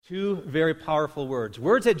Two very powerful words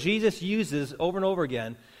that Jesus uses over and over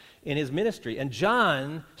again in his ministry. And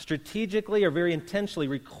John strategically or very intentionally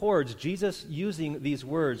records Jesus using these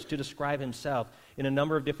words to describe himself in a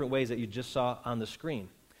number of different ways that you just saw on the screen.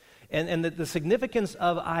 And the significance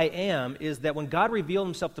of I am is that when God revealed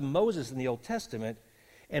himself to Moses in the Old Testament,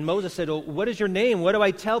 and Moses said, "Oh, what is your name? What do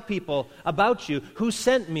I tell people about you? Who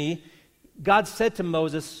sent me?" God said to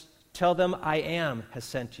Moses, "Tell them I am has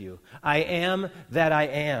sent you. I am that I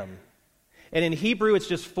am." And in Hebrew, it's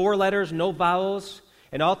just 4 letters, no vowels.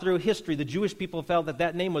 And all through history, the Jewish people felt that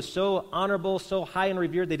that name was so honorable, so high and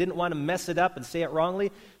revered, they didn't want to mess it up and say it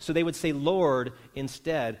wrongly, so they would say Lord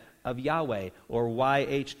instead of Yahweh, or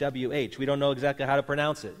YHWH. We don't know exactly how to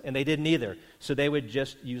pronounce it, and they didn't either. So they would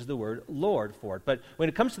just use the word Lord for it. But when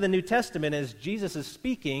it comes to the New Testament, as Jesus is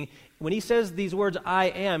speaking, when he says these words, I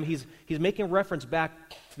am, he's making reference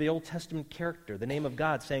back to the Old Testament character, the name of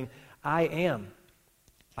God, saying, I am.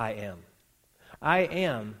 I am. I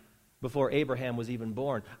am before Abraham was even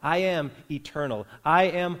born. I am eternal. I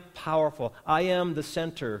am powerful. I am the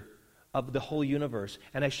center of the whole universe,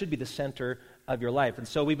 and I should be the center of your life. And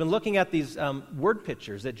so we've been looking at these word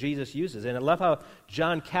pictures that Jesus uses, and I love how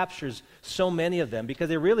John captures so many of them because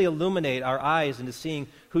they really illuminate our eyes into seeing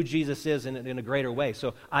who Jesus is in a greater way.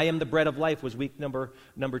 So I am the bread of life was week number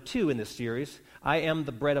 2 in this series. I am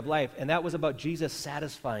the bread of life, and that was about Jesus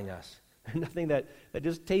satisfying us. Nothing that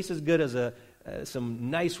just tastes as good as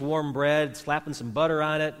some nice warm bread, slapping some butter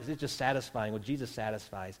on it. It's just satisfying. Well, Jesus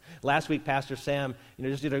satisfies. Last week, Pastor Sam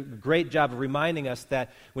just did a great job of reminding us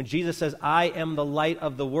that when Jesus says, I am the light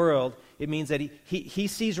of the world, it means that he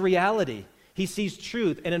sees reality. He sees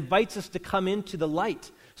truth and invites us to come into the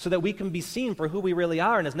light so that we can be seen for who we really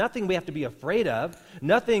are. And there's nothing we have to be afraid of,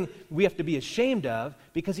 nothing we have to be ashamed of,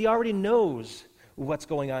 because he already knows what's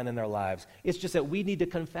going on in our lives. It's just that we need to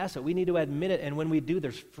confess it. We need to admit it. And when we do,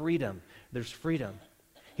 there's freedom. There's freedom.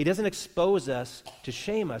 He doesn't expose us to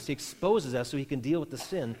shame us. He exposes us so he can deal with the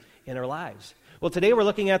sin in our lives. Well, today we're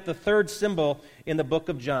looking at the third symbol in the book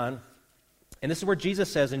of John. And this is where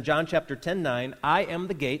Jesus says in John chapter 10:9, I am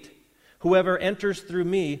the gate. Whoever enters through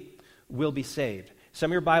me will be saved.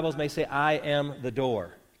 Some of your Bibles may say, I am the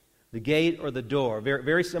door. The gate or the door. Very,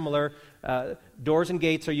 very similar. Doors and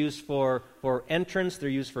gates are used for entrance. They're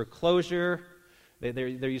used for closure. They're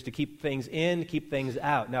used to keep things in, keep things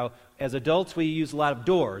out. Now, as adults, we use a lot of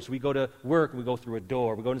doors. We go to work, we go through a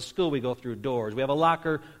door. We go to school, we go through doors. We have a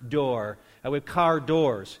locker door. We have car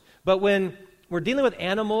doors. But when we're dealing with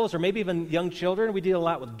animals or maybe even young children, we deal a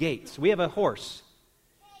lot with gates. We have a horse,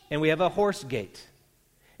 and we have a horse gate.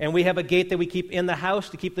 And we have a gate that we keep in the house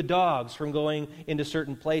to keep the dogs from going into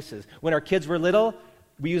certain places. When our kids were little,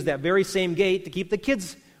 we used that very same gate to keep the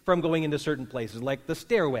kids from going into certain places, like the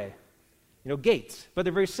stairway. Gates, but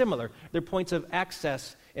they're very similar. They're points of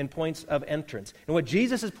access and points of entrance. And what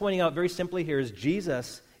Jesus is pointing out very simply here is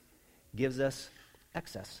Jesus gives us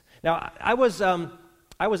access. Now, I was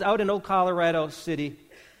out in Old Colorado City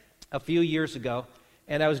a few years ago,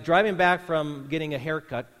 and I was driving back from getting a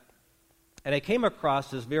haircut, and I came across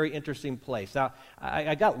this very interesting place. Now,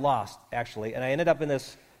 I got lost, actually, and I ended up in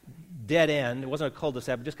this dead end. It wasn't a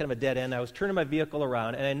cul-de-sac, but just kind of a dead end. I was turning my vehicle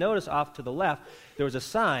around, and I noticed off to the left, there was a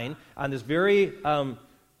sign on this very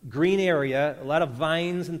green area, a lot of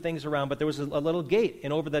vines and things around, but there was a little gate,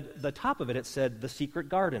 and over the top of it, it said, The Secret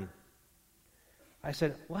Garden. I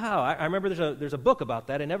said, wow, I remember there's a book about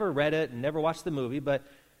that. I never read it and never watched the movie, but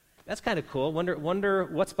that's kind of cool. Wonder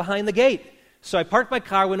what's behind the gate. So I parked my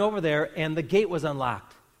car, went over there, and the gate was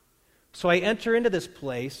unlocked. So I enter into this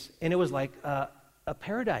place, and it was like a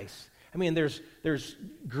paradise. I mean, there's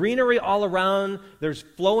greenery all around. There's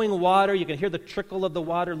flowing water. You can hear the trickle of the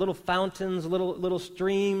water, little fountains, little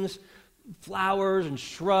streams, flowers and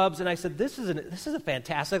shrubs. And I said, this is a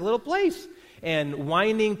fantastic little place. And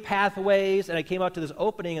winding pathways. And I came out to this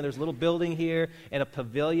opening, and there's a little building here and a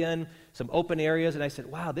pavilion, some open areas. And I said,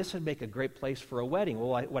 wow, this would make a great place for a wedding.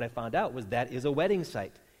 Well, what I found out was that is a wedding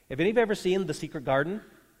site. Have any of you ever seen The Secret Garden?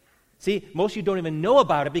 See, most of you don't even know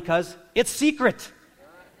about it because it's secret.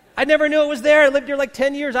 I never knew it was there. I lived here like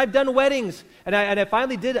 10 years. I've done weddings. And I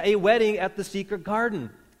finally did a wedding at the Secret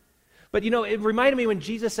Garden. But, it reminded me when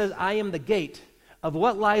Jesus says, I am the gate, of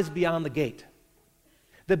what lies beyond the gate.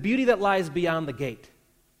 The beauty that lies beyond the gate.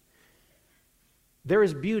 There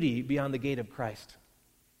is beauty beyond the gate of Christ.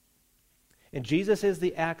 And Jesus is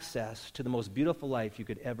the access to the most beautiful life you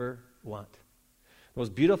could ever want. The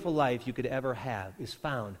most beautiful life you could ever have is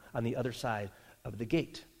found on the other side of the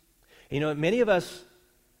gate. And many of us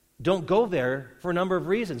don't go there for a number of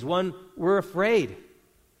reasons. One, we're afraid.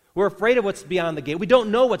 We're afraid of what's beyond the gate. We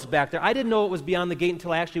don't know what's back there. I didn't know what was beyond the gate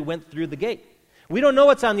until I actually went through the gate. We don't know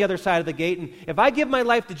what's on the other side of the gate. And if I give my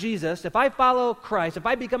life to Jesus, if I follow Christ, if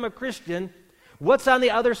I become a Christian, what's on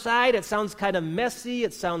the other side? It sounds kind of messy.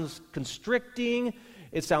 It sounds constricting.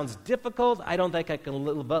 It sounds difficult. I don't think I can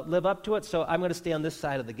live up to it, so I'm going to stay on this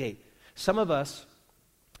side of the gate. Some of us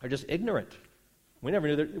are just ignorant. We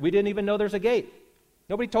didn't even know there's a gate.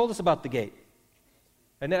 Nobody told us about the gate.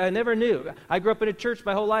 I never knew. I grew up in a church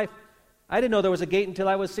my whole life. I didn't know there was a gate until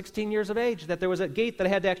I was 16 years of age, that there was a gate that I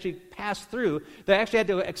had to actually pass through, that I actually had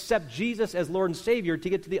to accept Jesus as Lord and Savior to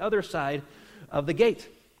get to the other side of the gate,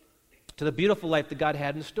 to the beautiful life that God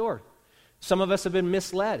had in store. Some of us have been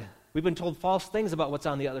misled. We've been told false things about what's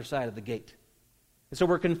on the other side of the gate. And so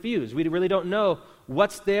we're confused. We really don't know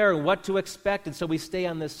what's there and what to expect, and so we stay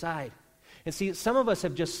on this side. And see, some of us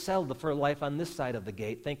have just settled for life on this side of the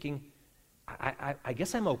gate, thinking, I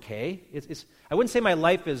guess I'm okay. I wouldn't say my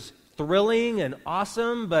life is thrilling and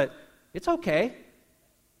awesome, but it's okay.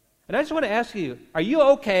 And I just want to ask you, are you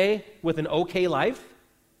okay with an okay life?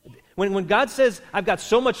 When God says, I've got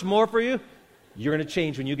so much more for you, you're going to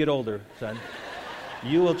change when you get older, son.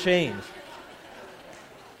 You will change.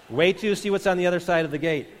 Wait till you see what's on the other side of the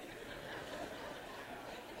gate.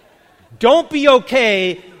 Don't be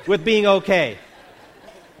okay with being okay.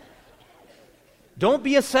 Don't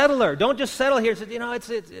be a settler. Don't just settle here and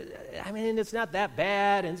say, it's not that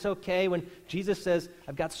bad and it's okay, when Jesus says,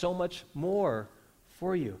 I've got so much more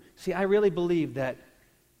for you. See, I really believe that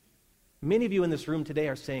many of you in this room today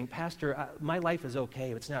are saying, Pastor, my life is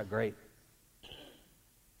okay, it's not great.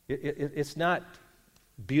 It's not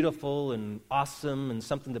beautiful and awesome and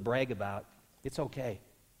something to brag about. It's okay.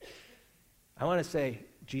 I want to say,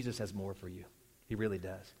 Jesus has more for you. He really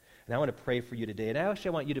does. And I want to pray for you today. And I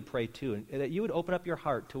actually want you to pray too, and that you would open up your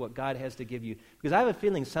heart to what God has to give you. Because I have a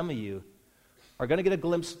feeling some of you are going to get a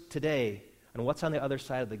glimpse today on what's on the other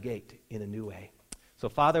side of the gate in a new way. So,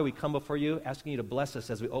 Father, we come before you asking you to bless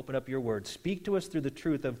us as we open up your word. Speak to us through the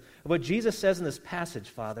truth of what Jesus says in this passage,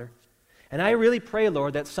 Father. And I really pray,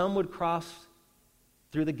 Lord, that some would cross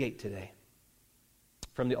through the gate today,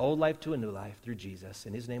 from the old life to a new life through Jesus.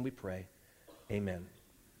 In his name we pray. Amen.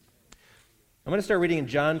 I'm going to start reading in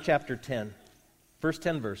John chapter 10, first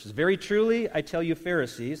 10 verses. Very truly, I tell you,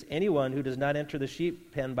 Pharisees, anyone who does not enter the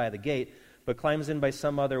sheep pen by the gate, but climbs in by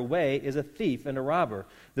some other way, is a thief and a robber.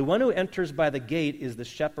 The one who enters by the gate is the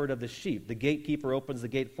shepherd of the sheep. The gatekeeper opens the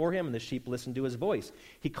gate for him, and the sheep listen to his voice.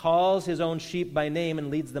 He calls his own sheep by name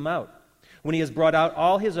and leads them out. When he has brought out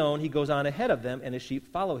all his own, he goes on ahead of them, and his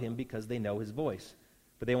sheep follow him because they know his voice.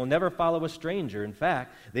 But they will never follow a stranger. In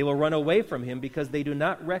fact, they will run away from him because they do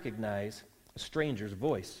not recognize a stranger's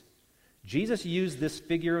voice. Jesus used this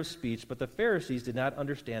figure of speech, but the Pharisees did not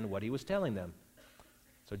understand what he was telling them.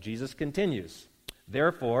 So Jesus continues.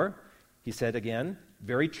 Therefore, he said again,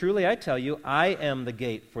 very truly I tell you, I am the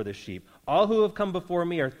gate for the sheep. All who have come before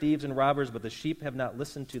me are thieves and robbers, but the sheep have not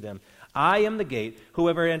listened to them. I am the gate.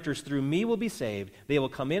 Whoever enters through me will be saved. They will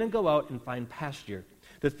come in and go out and find pasture.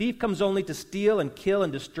 The thief comes only to steal and kill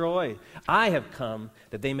and destroy. I have come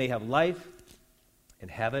that they may have life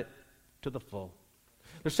and have it to the full.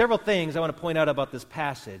 There's several things I want to point out about this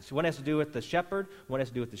passage. One has to do with the shepherd, one has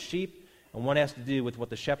to do with the sheep, and one has to do with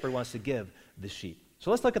what the shepherd wants to give the sheep.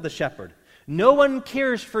 So let's look at the shepherd. No one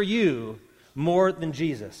cares for you more than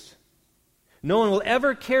Jesus. No one will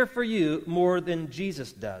ever care for you more than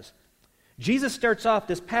Jesus does. Jesus starts off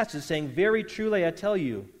this passage saying, very truly I tell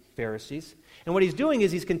you, Pharisees. And what he's doing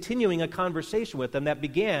is he's continuing a conversation with them that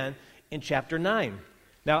began in chapter 9.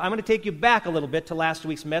 Now, I'm going to take you back a little bit to last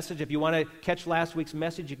week's message. If you want to catch last week's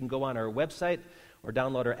message, you can go on our website or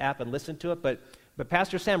download our app and listen to it. But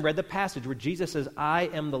Pastor Sam read the passage where Jesus says, I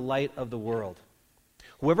am the light of the world.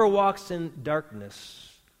 Whoever walks in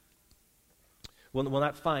darkness will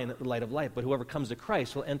not find the light of life, but whoever comes to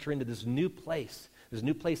Christ will enter into this new place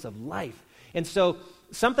of life. And so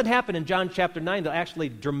something happened in John chapter 9 that actually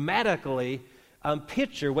dramatically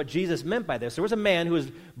picture what Jesus meant by this. There was a man who was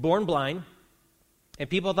born blind, and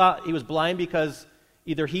people thought he was blind because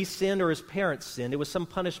either he sinned or his parents sinned. It was some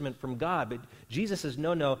punishment from God. But Jesus says,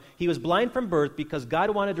 no. He was blind from birth because God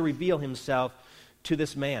wanted to reveal himself to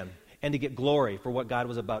this man and to get glory for what God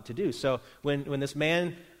was about to do. So when this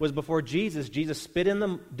man was before Jesus, Jesus spit in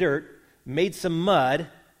the dirt, made some mud,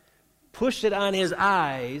 pushed it on his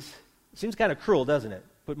eyes. Seems kind of cruel, doesn't it?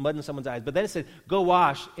 Put mud in someone's eyes. But then it said, go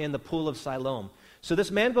wash in the pool of Siloam. So this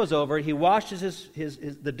man goes over, he washes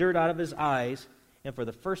the dirt out of his eyes, and for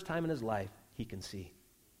the first time in his life, he can see.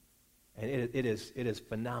 And it is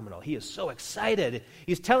phenomenal. He is so excited.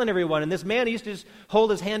 He's telling everyone. And this man who used to just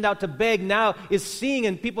hold his hand out to beg now is seeing.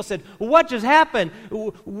 And people said, what just happened?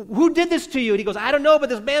 Who did this to you? And he goes, I don't know, but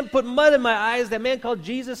this man put mud in my eyes. That man called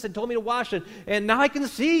Jesus and told me to wash it. And now I can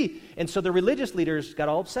see. And so the religious leaders got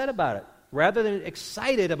all upset about it. Rather than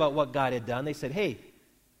excited about what God had done, they said, hey,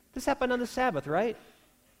 this happened on the Sabbath, right?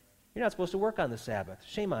 You're not supposed to work on the Sabbath.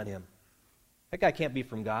 Shame on him. That guy can't be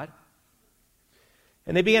from God.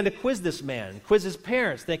 And they began to quiz this man, quiz his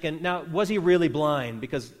parents, thinking, now, was he really blind?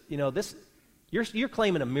 Because, you're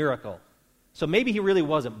claiming a miracle. So maybe he really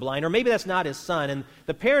wasn't blind, or maybe that's not his son. And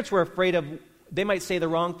the parents were afraid they might say the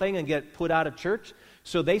wrong thing and get put out of church.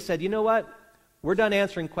 So they said, you know what? We're done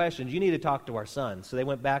answering questions. You need to talk to our son. So they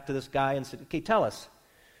went back to this guy and said, okay, tell us,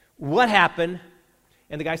 what happened?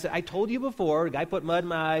 And the guy said, I told you before. The guy put mud in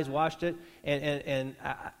my eyes, washed it, and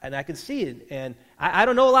I can see it. And I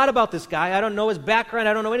don't know a lot about this guy. I don't know his background.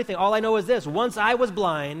 I don't know anything. All I know is this. Once I was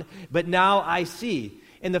blind, but now I see.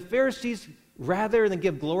 And the Pharisees, rather than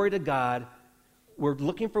give glory to God, were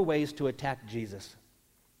looking for ways to attack Jesus.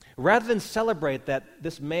 Rather than celebrate that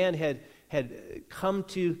this man had come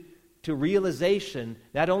to realization,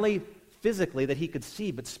 not only physically that he could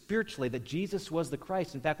see, but spiritually that Jesus was the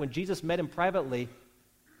Christ. In fact, when Jesus met him privately,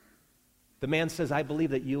 the man says, I believe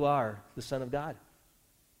that you are the Son of God.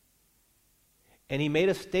 And he made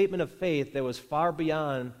a statement of faith that was far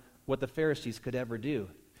beyond what the Pharisees could ever do.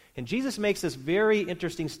 And Jesus makes this very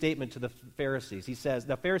interesting statement to the Pharisees. He says,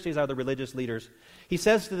 the Pharisees are the religious leaders. He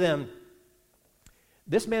says to them,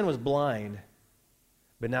 this man was blind,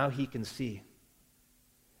 but now he can see.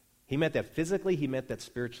 He meant that physically, he meant that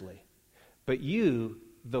spiritually. But you,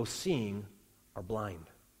 though seeing, are blind.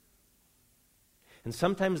 And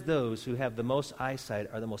sometimes those who have the most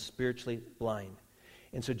eyesight are the most spiritually blind.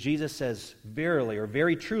 And so Jesus says, verily, or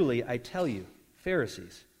very truly, I tell you,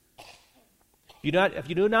 Pharisees, if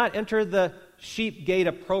you do not enter the sheep gate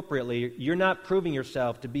appropriately, you're not proving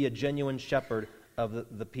yourself to be a genuine shepherd of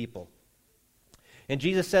the people. And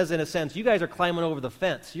Jesus says, in a sense, you guys are climbing over the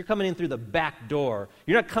fence. You're coming in through the back door.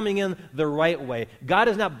 You're not coming in the right way. God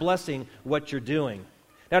is not blessing what you're doing.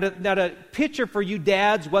 Now to picture for you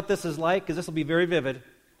dads what this is like, because this will be very vivid,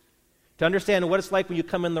 to understand what it's like when you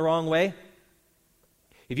come in the wrong way.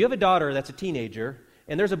 If you have a daughter that's a teenager,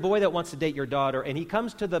 and there's a boy that wants to date your daughter, and he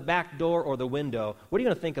comes to the back door or the window, what are you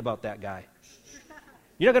going to think about that guy?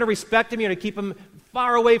 You're not going to respect him. You're going to keep him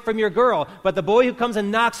far away from your girl. But the boy who comes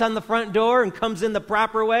and knocks on the front door and comes in the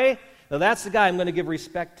proper way, now that's the guy I'm going to give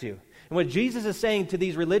respect to. And what Jesus is saying to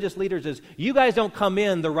these religious leaders is, you guys don't come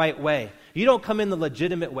in the right way. You don't come in the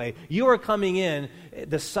legitimate way. You are coming in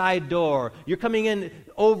the side door. You're coming in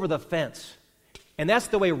over the fence. And that's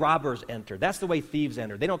the way robbers enter. That's the way thieves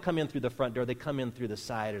enter. They don't come in through the front door. They come in through the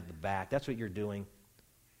side or the back. That's what you're doing.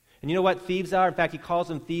 And you know what thieves are? In fact, he calls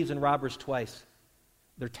them thieves and robbers twice.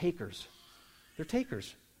 They're takers. They're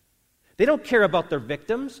takers. They don't care about their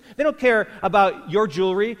victims. They don't care about your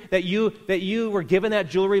jewelry, that you were given that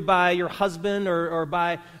jewelry by your husband or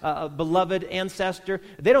by a beloved ancestor.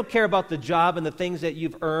 They don't care about the job and the things that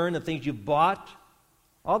you've earned, the things you've bought.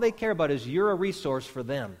 All they care about is you're a resource for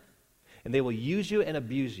them. And they will use you and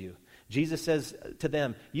abuse you. Jesus says to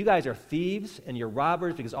them, you guys are thieves and you're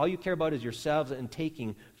robbers because all you care about is yourselves and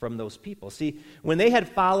taking from those people. See, when they had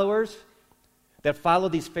followers that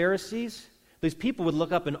followed these Pharisees, these people would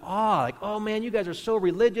look up in awe, like, oh man, you guys are so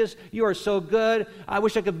religious, you are so good, I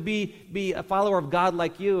wish I could be a follower of God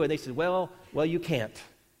like you. And they said, well, you can't.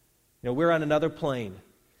 We're on another plane.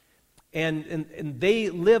 And they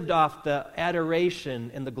lived off the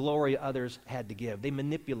adoration and the glory others had to give. They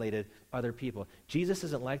manipulated other people. Jesus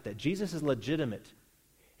isn't like that. Jesus is legitimate,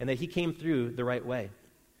 and that he came through the right way.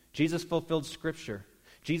 Jesus fulfilled Scripture.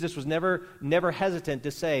 Jesus was never hesitant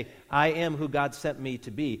to say, I am who God sent me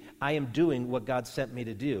to be. I am doing what God sent me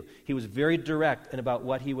to do. He was very direct about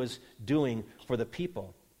what he was doing for the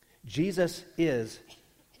people. Jesus is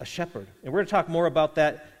a shepherd. And we're going to talk more about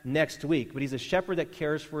that next week. But he's a shepherd that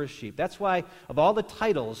cares for his sheep. That's why of all the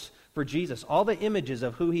titles for Jesus, all the images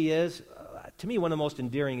of who he is, to me one of the most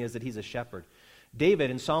endearing is that he's a shepherd.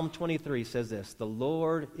 David in Psalm 23 says this, the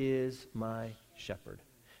Lord is my shepherd.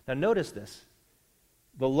 Now notice this.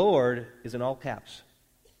 The Lord is in all caps.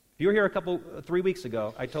 If you were here 3 weeks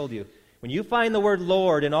ago, I told you, when you find the word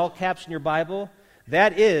Lord in all caps in your Bible,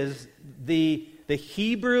 that is the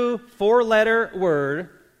Hebrew 4-letter word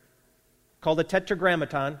called the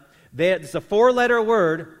Tetragrammaton. It's a 4-letter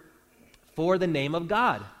word for the name of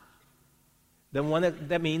God. The one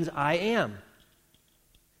that means I am.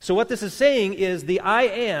 So what this is saying is the I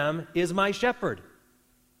am is my shepherd.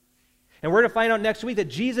 And we're going to find out next week that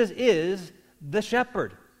Jesus is the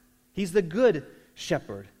shepherd. He's the good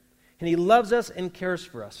shepherd, and he loves us and cares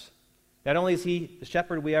for us. Not only is he the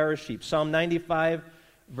shepherd, we are his sheep. Psalm 95,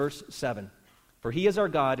 verse 7. For he is our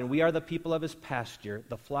God, and we are the people of his pasture,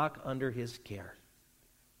 the flock under his care.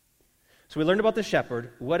 So we learned about the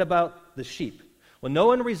shepherd. What about the sheep? Well, no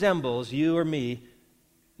one resembles you or me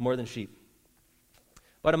more than sheep.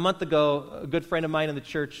 About a month ago, a good friend of mine in the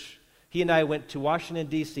church, he and I went to Washington,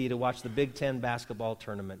 D.C. to watch the Big Ten basketball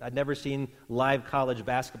tournament. I'd never seen live college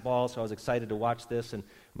basketball, so I was excited to watch this. And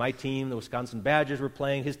my team, the Wisconsin Badgers, were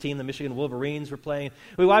playing. His team, the Michigan Wolverines, were playing.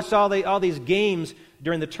 We watched all these games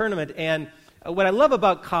during the tournament. And what I love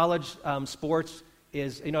about college sports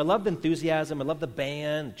is, I love the enthusiasm. I love the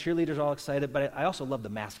band. The cheerleaders are all excited. But I also love the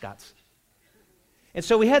mascots. And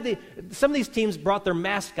so we had some of these teams brought their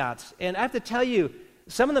mascots. And I have to tell you,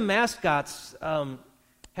 some of the mascots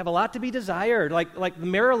have a lot to be desired, like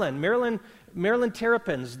Maryland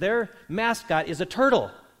Terrapins. Their mascot is a turtle.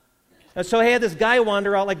 And so I had this guy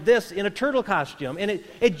wander out like this in a turtle costume, and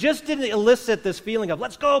it just didn't elicit this feeling of,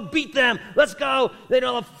 let's go beat them, let's go,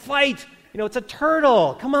 fight. It's a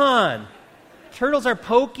turtle, come on. Turtles are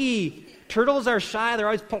pokey, turtles are shy, they're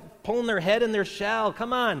always pulling their head in their shell,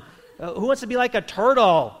 come on. Who wants to be like a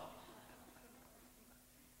turtle?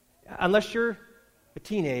 Unless you're a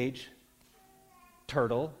teenage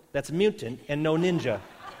turtle that's mutant and no ninja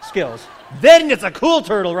skills. Then it's a cool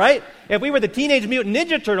turtle, right? If we were the Teenage Mutant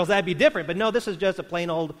Ninja Turtles, that'd be different. But no, this is just a plain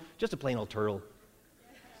old turtle.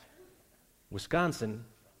 Wisconsin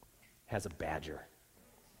has a badger.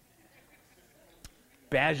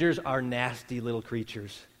 Badgers are nasty little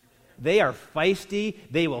creatures. They are feisty.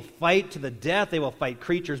 They will fight to the death. They will fight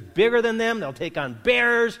creatures bigger than them. They'll take on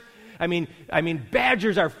bears. I mean,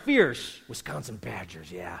 badgers are fierce. Wisconsin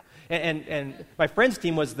Badgers, yeah. And my friend's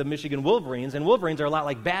team was the Michigan Wolverines, and Wolverines are a lot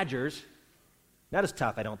like badgers. Not as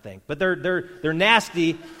tough, I don't think, but they're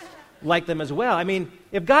nasty like them as well. I mean,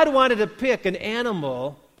 if God wanted to pick an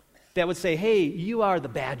animal that would say, hey, you are the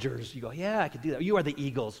badgers, you go, yeah, I could do that. You are the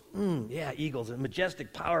eagles. Yeah, eagles,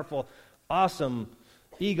 majestic, powerful, awesome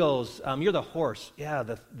eagles. You're the horse. Yeah,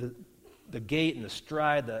 the gait and the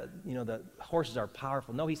stride, the horses are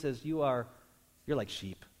powerful. No, he says, you're like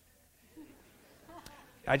sheep.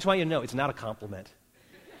 I just want you to know, it's not a compliment.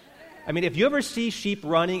 I mean, if you ever see sheep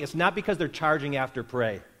running, it's not because they're charging after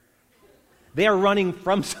prey. They are running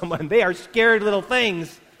from someone. They are scared little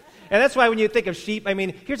things. And that's why when you think of sheep, I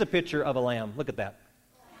mean, here's a picture of a lamb. Look at that.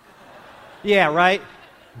 Yeah, right?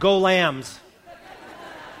 Go lambs.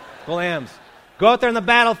 Go lambs. Go out there on the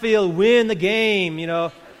battlefield, win the game,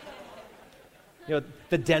 the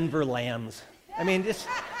Denver Lambs. I mean, this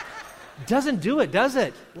doesn't do it, does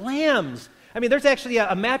it? Lambs. I mean, there's actually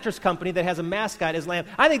a mattress company that has a mascot as lamb.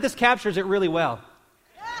 I think this captures it really well.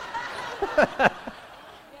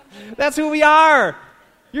 That's who we are.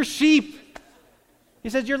 You're sheep. He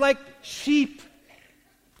says, you're like sheep.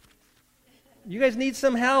 You guys need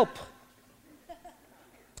some help.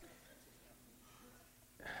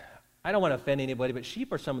 I don't want to offend anybody, but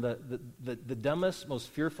sheep are some of the dumbest, most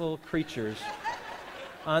fearful creatures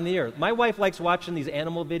on the earth. My wife likes watching these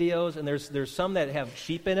animal videos, and there's some that have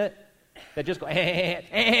sheep in it that just go,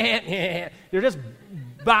 they're just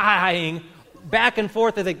buying back and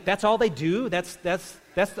forth. They think that's all they do. That's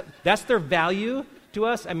their value to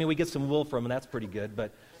us. I mean, we get some wool from them, and that's pretty good.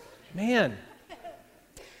 But man,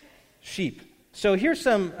 sheep. So here's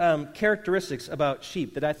some characteristics about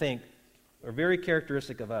sheep that I think are very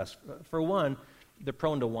characteristic of us. For one, they're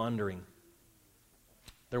prone to wandering.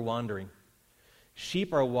 They're wandering.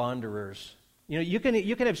 Sheep are wanderers. You can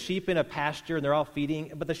have sheep in a pasture and they're all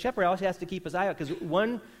feeding, but the shepherd always has to keep his eye out because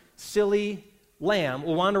one silly lamb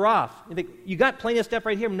will wander off. You think, you got plenty of stuff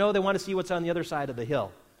right here. No, they want to see what's on the other side of the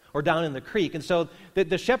hill or down in the creek. And so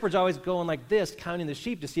the shepherd's always going like this, counting the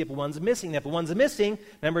sheep to see if one's missing. If one's missing,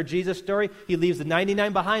 remember Jesus' story? He leaves the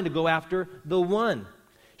 99 behind to go after the one.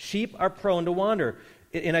 Sheep are prone to wander.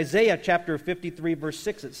 In Isaiah chapter 53, verse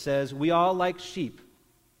 6, it says, we all like sheep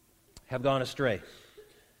have gone astray.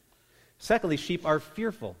 Secondly, sheep are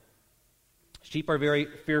fearful. Sheep are very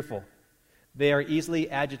fearful. They are easily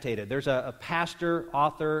agitated. There's a pastor,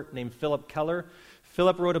 author named Philip Keller.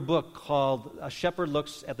 Philip wrote a book called A Shepherd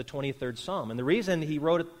Looks at the 23rd Psalm. And the reason he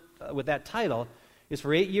wrote it with that title is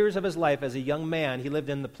for 8 years of his life as a young man, he lived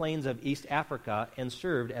in the plains of East Africa and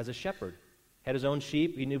served as a shepherd. Had his own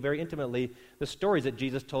sheep. He knew very intimately the stories that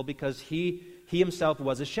Jesus told because he himself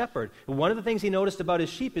was a shepherd. And one of the things he noticed about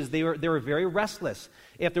his sheep is they were very restless.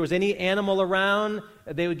 If there was any animal around,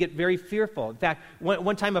 they would get very fearful. In fact,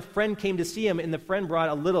 one time a friend came to see him, and the friend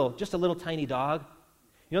brought just a little tiny dog.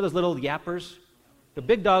 You know those little yappers? The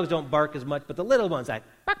big dogs don't bark as much, but the little ones, like,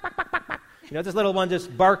 bark, bark, bark, bark, bark. this little one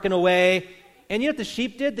just barking away. And you know what the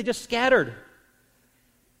sheep did? They just scattered.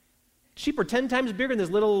 Sheep are 10 times bigger than this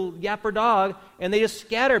little yapper dog, and they just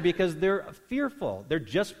scatter because they're fearful. They're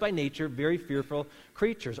just by nature very fearful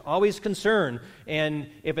creatures, always concerned. And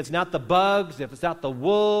if it's not the bugs, if it's not the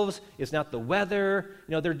wolves, it's not the weather,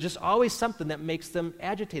 they're just always something that makes them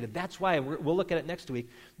agitated. That's why we'll look at it next week.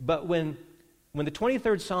 But when the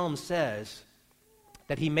 23rd Psalm says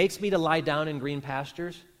that he makes me to lie down in green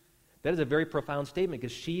pastures, that is a very profound statement,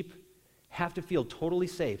 because sheep have to feel totally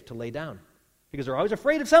safe to lay down, because they're always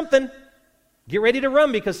afraid of something. Get ready to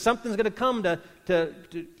run, because something's going to come to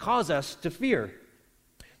cause us to fear.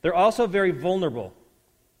 They're also very vulnerable.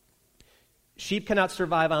 Sheep cannot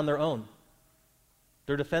survive on their own.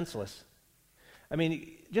 They're defenseless. I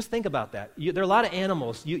mean, just think about that. There are a lot of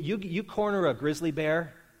animals. You corner a grizzly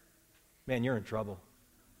bear, man, you're in trouble.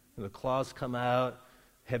 The claws come out,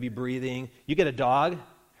 heavy breathing. You get a dog,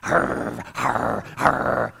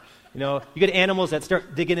 you get animals that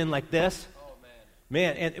start digging in like this.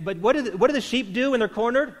 Man, but what do the sheep do when they're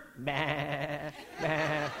cornered? Bah,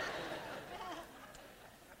 bah.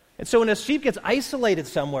 And so when a sheep gets isolated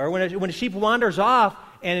somewhere, when a sheep wanders off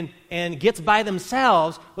and gets by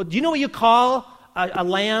themselves, well, do you know what you call a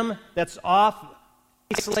lamb that's off,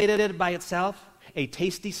 isolated by itself? A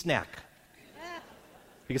tasty snack.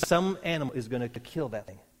 Because some animal is going to kill that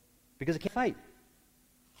thing, because it can't fight.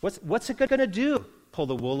 What's it going to do? Pull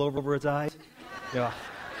the wool over its eyes?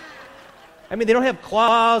 I mean, they don't have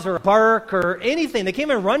claws or bark or anything. They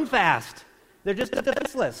can't even run fast. They're just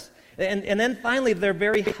defenseless. And then finally, they're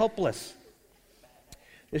very helpless.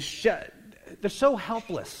 They're so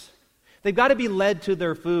helpless. They've got to be led to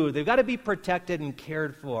their food. They've got to be protected and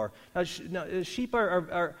cared for. Now, sheep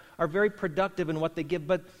are very productive in what they give,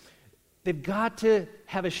 but they've got to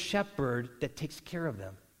have a shepherd that takes care of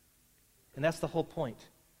them. And that's the whole point.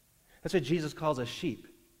 That's what Jesus calls us sheep.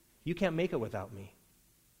 You can't make it without me.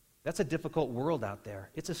 That's a difficult world out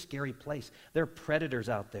there. It's a scary place. There are predators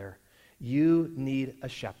out there. You need a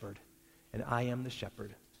shepherd, and I am the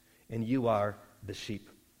shepherd, and you are the sheep.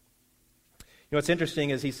 What's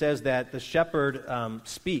interesting is he says that the shepherd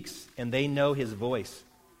speaks, and they know his voice.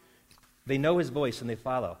 They know his voice, and they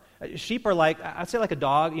follow. Sheep are like, I'd say like a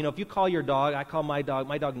dog. If you call your dog, I call my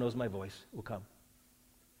dog knows my voice, will come.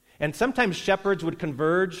 And sometimes shepherds would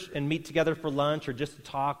converge and meet together for lunch or just to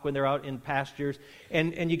talk when they're out in pastures.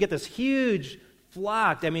 And you get this huge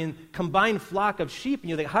flock, combined flock of sheep.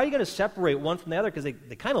 And you think, how are you going to separate one from the other? Because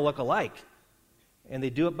they kind of look alike. And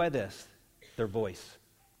they do it by this, their voice.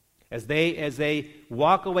 As they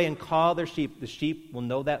walk away and call their sheep, the sheep will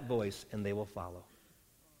know that voice and they will follow.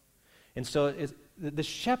 And so the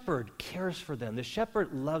shepherd cares for them. The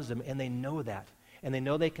shepherd loves them, and they know that. And they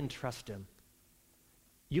know they can trust him.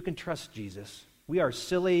 You can trust Jesus. We are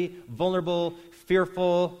silly, vulnerable,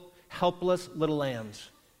 fearful, helpless little lambs.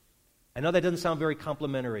 I know that doesn't sound very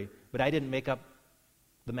complimentary, but I didn't make up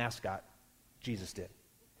the mascot. Jesus did.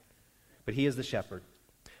 But he is the shepherd.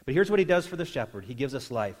 But here's what he does for the shepherd. He gives us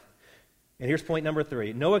life. And here's point number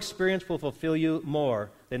 3. No experience will fulfill you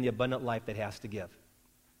more than the abundant life that has to give.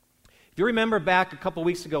 If you remember back a couple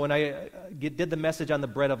weeks ago when I did the message on the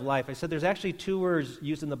bread of life, I said there's actually 2 words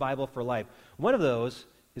used in the Bible for life. One of those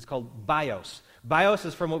is called bios. Bios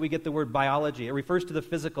is from what we get the word biology. It refers to the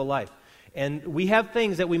physical life. And we have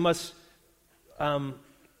things that we must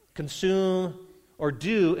consume or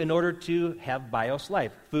do in order to have bios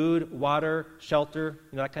life. Food, water, shelter,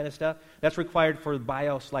 that kind of stuff. That's required for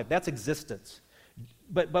bios life. That's existence.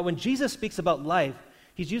 But when Jesus speaks about life,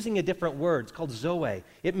 he's using a different word. It's called zoe.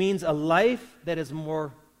 It means a life that is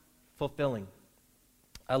more fulfilling.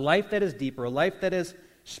 A life that is deeper. A life that is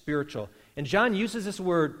spiritual. And John uses this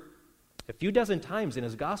word a few dozen times in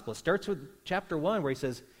his gospel. It starts with chapter 1 where he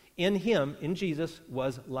says, in him, in Jesus,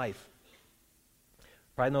 was life.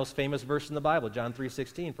 Probably the most famous verse in the Bible, John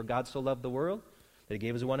 3:16. For God so loved the world that he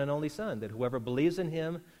gave his one and only Son, that whoever believes in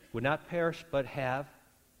him would not perish but have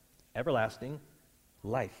everlasting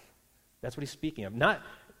life. That's what he's speaking of.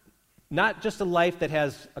 Not just a life that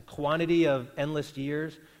has a quantity of endless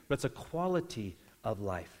years, but it's a quality of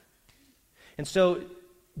life. And so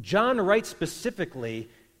John writes specifically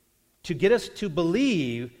to get us to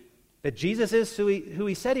believe that Jesus is who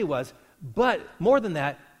he said he was, but more than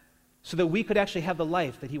that, so that we could actually have the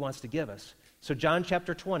life that he wants to give us. So John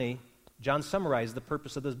chapter 20, John summarized the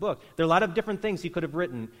purpose of this book. There are a lot of different things he could have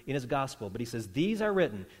written in his gospel, but he says, these are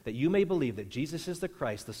written that you may believe that Jesus is the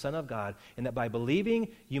Christ, the Son of God, and that by believing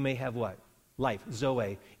you may have what? Life,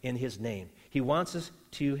 zoe, in his name. He wants us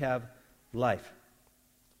to have life.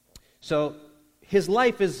 So his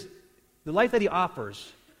life is, the life that he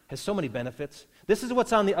offers has so many benefits. This is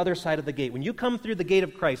what's on the other side of the gate. When you come through the gate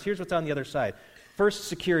of Christ, here's what's on the other side. First,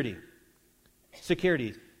 security.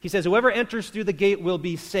 Security. He says, whoever enters through the gate will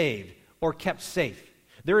be saved or kept safe.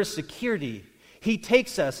 There is security. He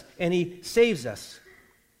takes us and he saves us.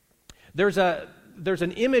 There's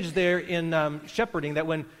an image there in shepherding that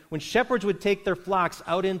when shepherds would take their flocks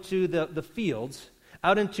out into the fields,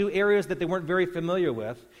 out into areas that they weren't very familiar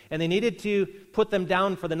with, and they needed to put them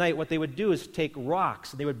down for the night, what they would do is take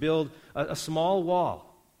rocks, and they would build a small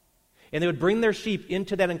wall. And they would bring their sheep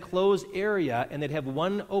into that enclosed area, and they'd have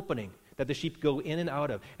one opening that the sheep go in and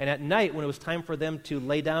out of. And at night, when it was time for them to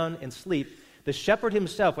lay down and sleep, the shepherd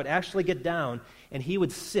himself would actually get down, and he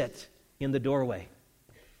would sit in the doorway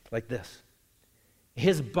like this.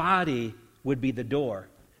 His body would be the door.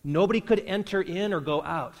 Nobody could enter in or go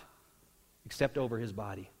out except over his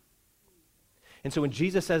body. And so when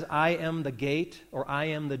Jesus says, I am the gate, or I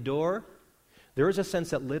am the door, there is a sense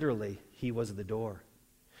that literally he was the door.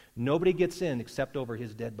 Nobody gets in except over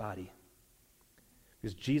his dead body,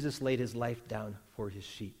 because Jesus laid his life down for his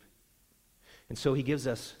sheep. And so he gives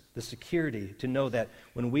us the security to know that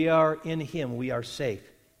when we are in him, we are safe.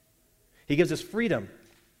 He gives us freedom.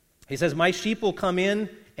 He says, my sheep will come in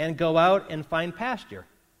and go out and find pasture.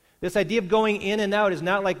 This idea of going in and out is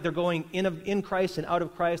not like they're going in Christ and out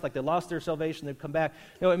of Christ, like they lost their salvation, they've come back.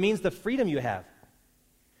 No, it means the freedom you have.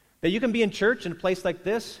 That you can be in church in a place like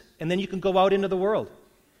this, and then you can go out into the world.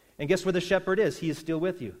 And guess where the shepherd is? He is still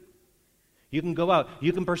with you. You can go out.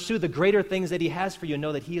 You can pursue the greater things that he has for you and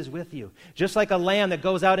know that he is with you. Just like a lamb that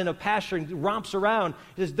goes out in a pasture and romps around.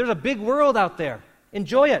 He says, there's a big world out there.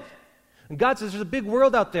 Enjoy it. And God says, there's a big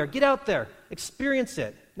world out there. Get out there. Experience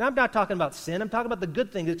it. Now, I'm not talking about sin. I'm talking about the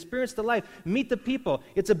good things. Experience the life. Meet the people.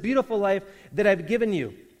 It's a beautiful life that I've given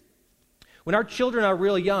you. When our children are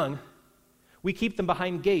real young, we keep them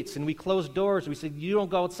behind gates and we close doors. We say, you don't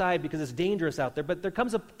go outside because it's dangerous out there. But there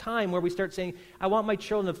comes a time where we start saying, I want my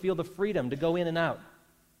children to feel the freedom to go in and out.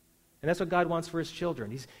 And that's what God wants for his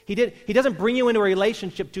children. He doesn't bring you into a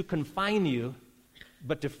relationship to confine you,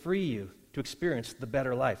 but to free you to experience the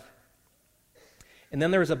better life. And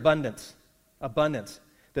then there is abundance. Abundance.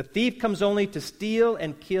 The thief comes only to steal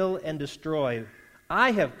and kill and destroy.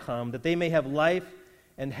 I have come that they may have life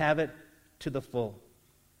and have it to the full.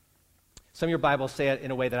 Some of your Bibles say it in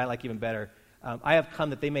a way that I like even better. I have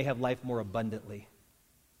come that they may have life more abundantly.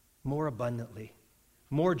 More abundantly.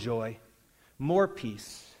 More joy. More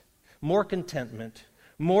peace. More contentment.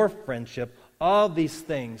 More friendship. All these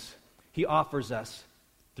things he offers us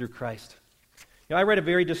through Christ. You know, I read a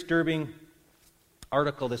very disturbing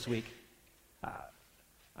article this week.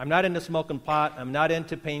 I'm not into smoking pot. I'm not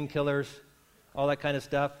into painkillers, all that kind of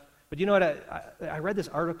stuff. But you know what? I read this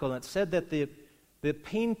article, and it said that the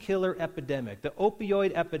painkiller epidemic, the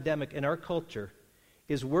opioid epidemic in our culture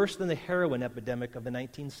is worse than the heroin epidemic of the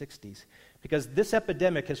 1960s, because this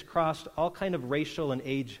epidemic has crossed all kind of racial and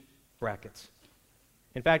age brackets.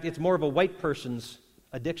 In fact, it's more of a white person's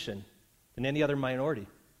addiction than any other minority.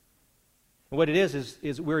 And what it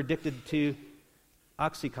is we're addicted to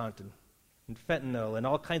OxyContin and fentanyl and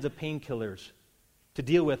all kinds of painkillers to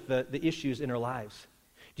deal with the issues in our lives.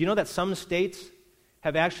 Do you know that some states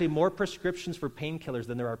have actually more prescriptions for painkillers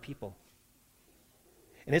than there are people?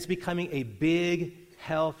 And it's becoming a big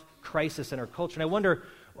health crisis in our culture. And I wonder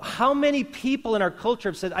how many people in our culture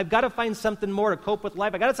have said, I've got to find something more to cope with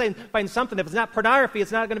life. I've got to find something. If it's not pornography,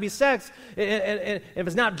 it's not going to be sex. And if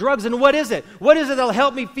it's not drugs, then what is it? What is it that'll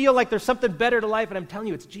help me feel like there's something better to life? And I'm telling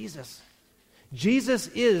you, it's Jesus. Jesus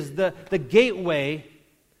is the gateway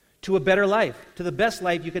to a better life, to the best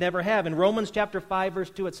life you could ever have. In Romans chapter 5, verse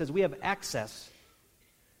 2, it says, we have access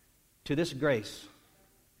to this grace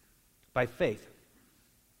by faith.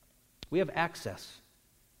 We have access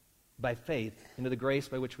by faith into the grace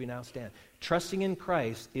by which we now stand. Trusting in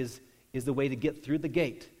Christ is the way to get through the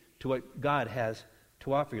gate to what God has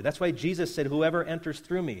to offer you. That's why Jesus said, whoever enters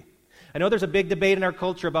through me. I know there's a big debate in our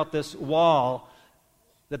culture about this wall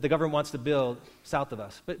that the government wants to build south of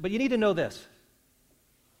us. But you need to know this.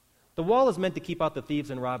 The wall is meant to keep out the thieves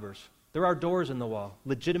and robbers. There are doors in the wall,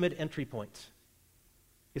 legitimate entry points.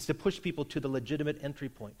 It's to push people to the legitimate entry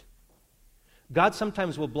point. God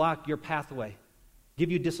sometimes will block your pathway, give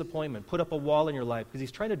you disappointment, put up a wall in your life because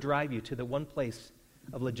he's trying to drive you to the one place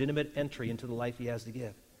of legitimate entry into the life he has to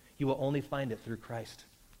give. You will only find it through Christ.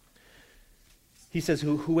 He says,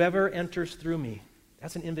 whoever enters through me.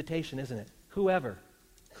 That's an invitation, isn't it? Whoever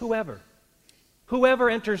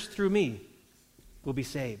enters through me will be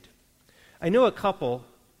saved. I know a couple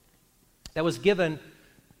that was given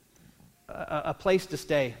a place to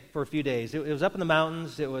stay for a few days. It was up in the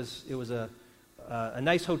mountains. It was a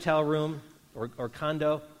nice hotel room or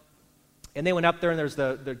condo. And they went up there, and there's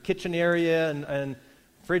the kitchen area and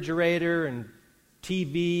refrigerator and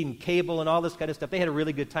TV and cable and all this kind of stuff. They had a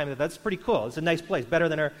really good time. That's pretty cool. It's a nice place, better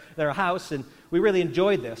than our house, and we really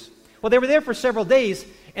enjoyed this. Well, they were there for several days,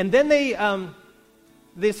 and then they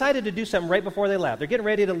decided to do something right before they left. They're getting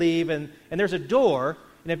ready to leave, and there's a door.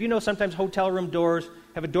 And if you know, sometimes hotel room doors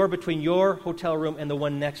have a door between your hotel room and the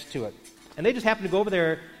one next to it. And they just happened to go over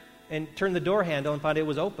there and turn the door handle and found it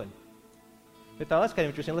was open. They thought, that's kind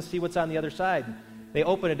of interesting. Let's see what's on the other side. They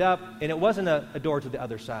opened it up, and it wasn't a door to the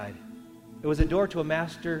other side. It was a door to a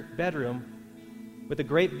master bedroom with a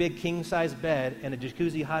great big king-size bed and a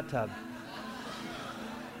jacuzzi hot tub.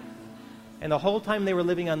 And the whole time they were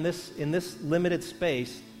living in this limited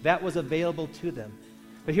space, that was available to them.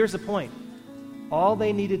 But here's the point. All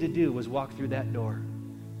they needed to do was walk through that door.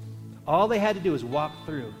 All they had to do was walk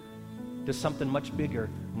through to something much bigger,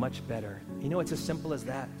 much better. You know, it's as simple as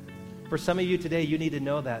that. For some of you today, you need to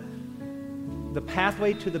know that. The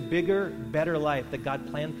pathway to the bigger, better life that God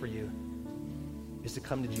planned for you is to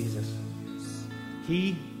come to Jesus.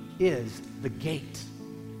 He is the gate.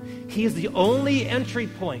 He is the only entry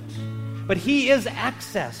point, but He is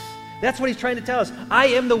access. That's what He's trying to tell us. I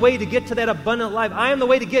am the way to get to that abundant life. I am the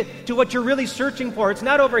way to get to what you're really searching for. It's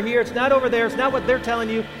not over here. It's not over there. It's not what they're telling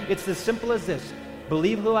you. It's as simple as this.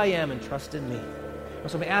 Believe who I am and trust in me.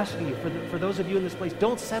 So I'm asking you, for those of you in this place,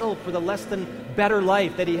 don't settle for the less than better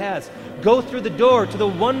life that He has. Go through the door to the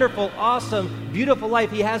wonderful, awesome, beautiful life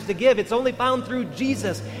He has to give. It's only found through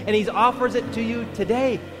Jesus, and He offers it to you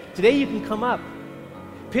today. Today you can come up.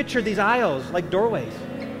 Picture these aisles like doorways.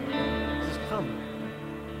 Just come.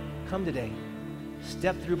 Come today.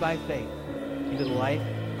 Step through by faith into the life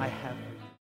I have.